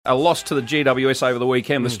A loss to the GWS over the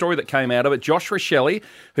weekend. The story that came out of it, Josh Rachele,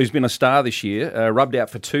 who's been a star this year, rubbed out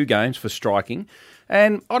for 2 games for striking.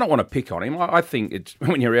 And I don't want to pick on him. I think it's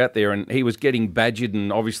when you're out there and he was getting badgered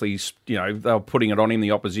and obviously, they were putting it on him,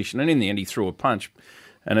 the opposition. And in the end, he threw a punch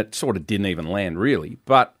and it sort of didn't even land, really.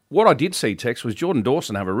 But what I did see, Tex, was Jordan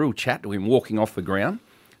Dawson have a real chat to him walking off the ground.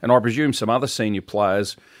 And I presume some other senior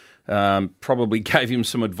players probably gave him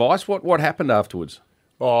some advice. What happened afterwards?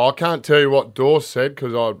 Oh, I can't tell you what Dawes said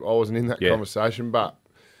because I wasn't in that conversation, but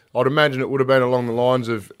I'd imagine it would have been along the lines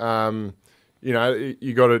of,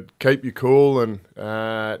 you got to keep your cool and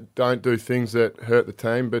don't do things that hurt the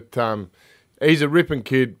team. But he's a ripping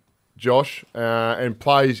kid, Josh, and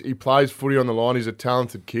he plays footy on the line. He's a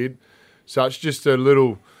talented kid. So it's just a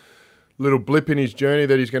little blip in his journey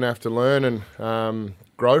that he's going to have to learn and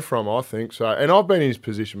grow from, I think. So, and I've been in his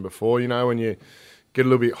position before, when you get a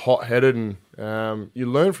little bit hot-headed and you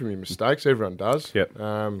learn from your mistakes. Everyone does. Yep.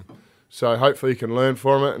 So hopefully he can learn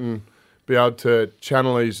from it and be able to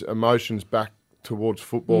channel his emotions back towards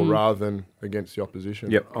football rather than against the opposition.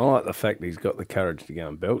 Yep. I like the fact that he's got the courage to go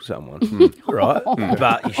and belt someone, right?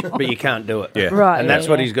 But you can't do it. Yeah. Right, and that's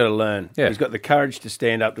what he's got to learn. Yeah. He's got the courage to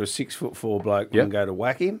stand up to a 6'4" bloke and go to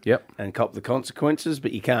whack him and cop the consequences,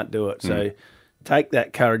 but you can't do it. So take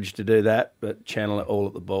that courage to do that, but channel it all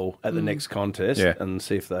at the ball at the next contest and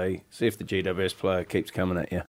see if the GWS player keeps coming at you.